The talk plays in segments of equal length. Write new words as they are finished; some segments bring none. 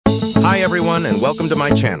Hi everyone and welcome to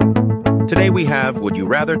my channel. Today we have Would You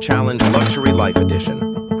Rather Challenge Luxury Life Edition.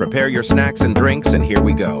 Prepare your snacks and drinks and here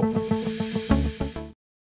we go.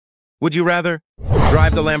 Would you rather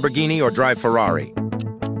drive the Lamborghini or drive Ferrari?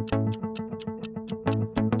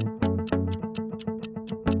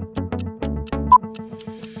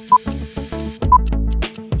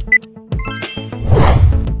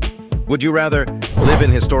 Would you rather live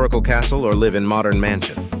in historical castle or live in modern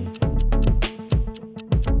mansion?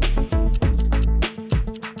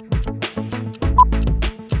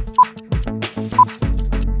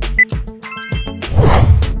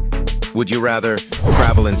 Would you rather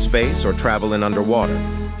travel in space or travel in underwater?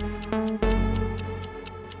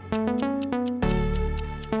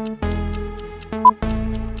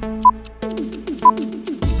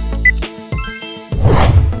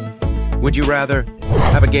 Would you rather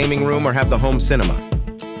have a gaming room or have the home cinema?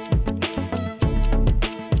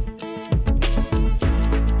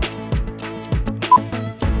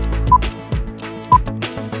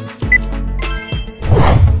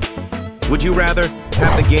 Would you rather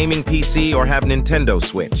have the gaming PC or have Nintendo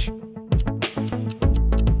Switch?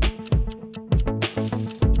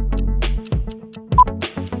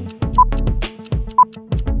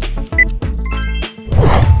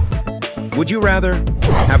 Would you rather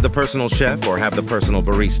have the personal chef or have the personal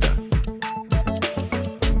barista?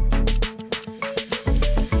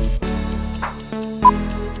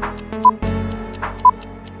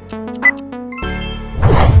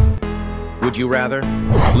 Would you rather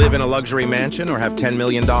live in a luxury mansion or have $10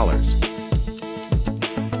 million?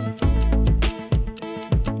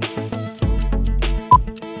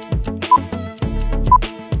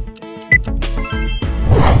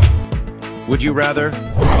 Would you rather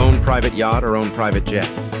own private yacht or own private jet?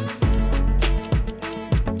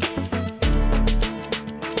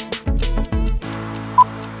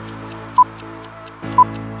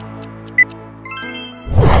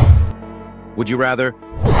 Would you rather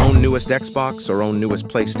own newest Xbox or own newest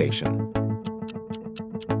PlayStation?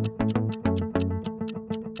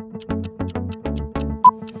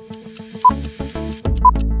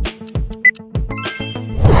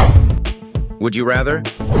 Would you rather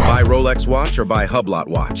buy Rolex watch or buy Hublot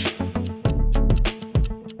watch?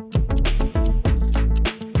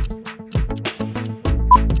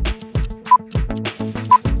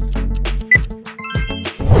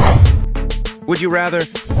 Would you rather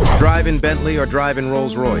drive in Bentley or drive in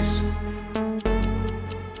Rolls-Royce?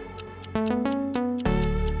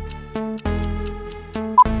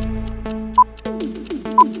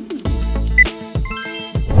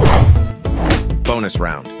 Bonus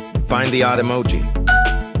round. Find the odd emoji.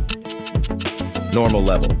 Normal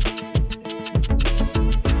level.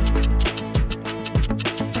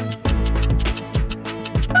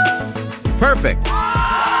 Perfect!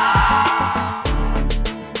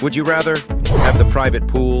 Would you rather have the private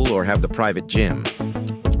pool or have the private gym?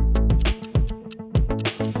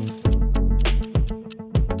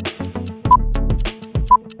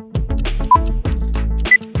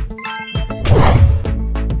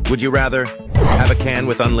 Would you rather have a can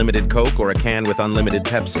with unlimited Coke or a can with unlimited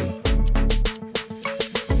Pepsi?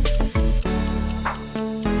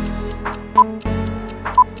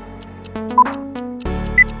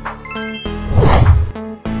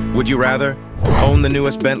 Would you rather own the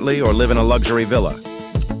newest Bentley or live in a luxury villa?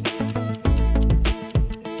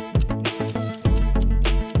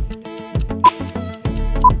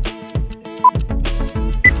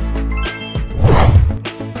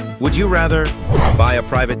 Would you rather buy a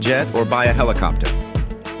private jet or buy a helicopter?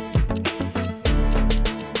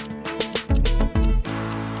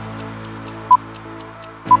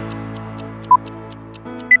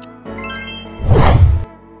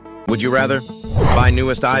 Would you rather buy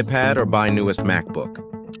newest iPad or buy newest MacBook?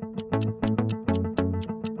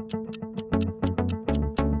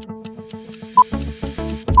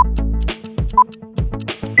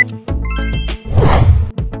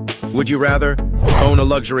 Would you rather own a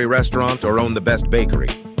luxury restaurant or own the best bakery?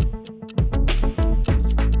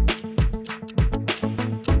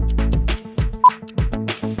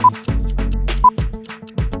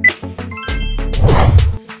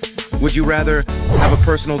 Would you rather have a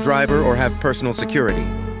personal driver or have personal security?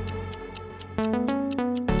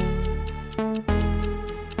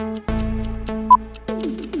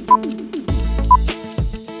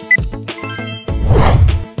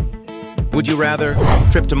 Would you rather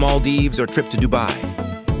trip to Maldives or trip to Dubai?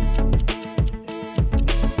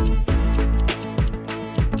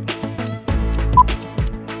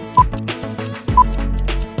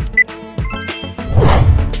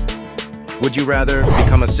 Would you rather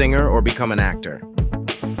become a singer or become an actor?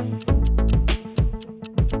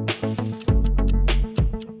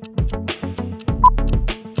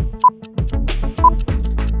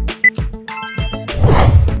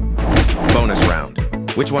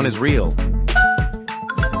 Which one is real?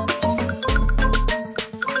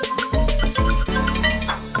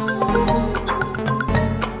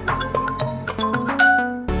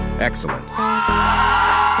 Excellent.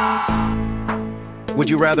 Would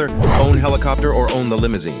you rather own helicopter or own the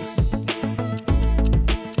limousine?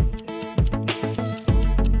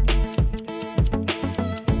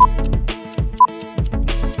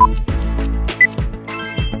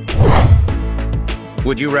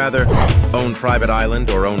 Would you rather own private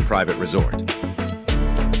island or own private resort?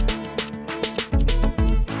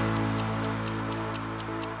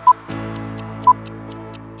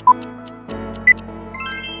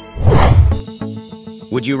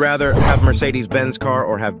 Would you rather have Mercedes-Benz car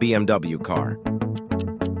or have BMW car?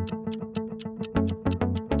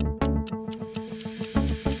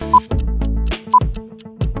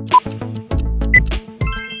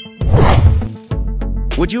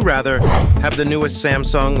 Would you rather have the newest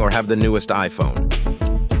Samsung or have the newest iPhone?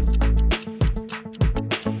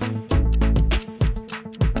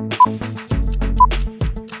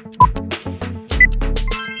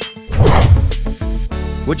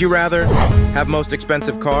 Would you rather have most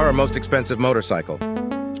expensive car or most expensive motorcycle?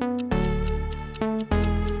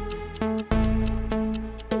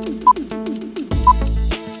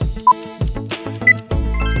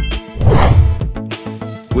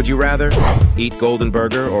 Would you rather eat Golden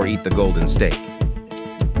Burger or eat the Golden Steak?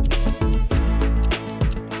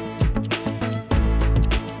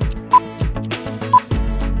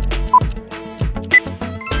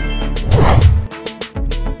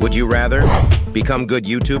 Would you rather become good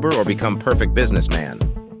YouTuber or become perfect businessman?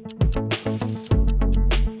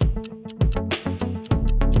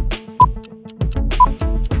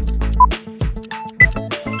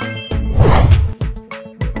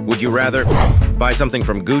 Would you rather buy something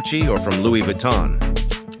from Gucci or from Louis Vuitton?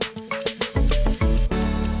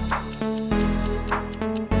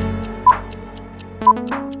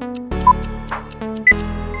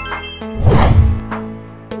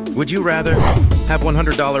 Would you rather have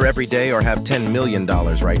 $100 every day or have $10 million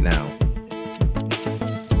right now?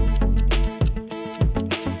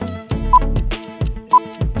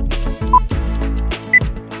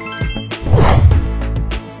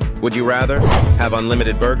 Would you rather have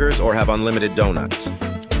unlimited burgers or have unlimited donuts?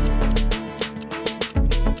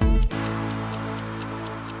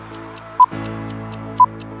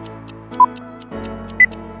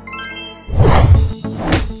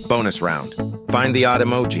 Bonus round. Find the odd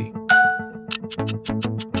emoji.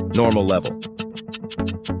 Normal level.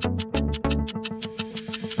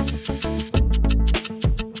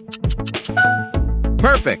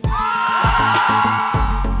 Perfect!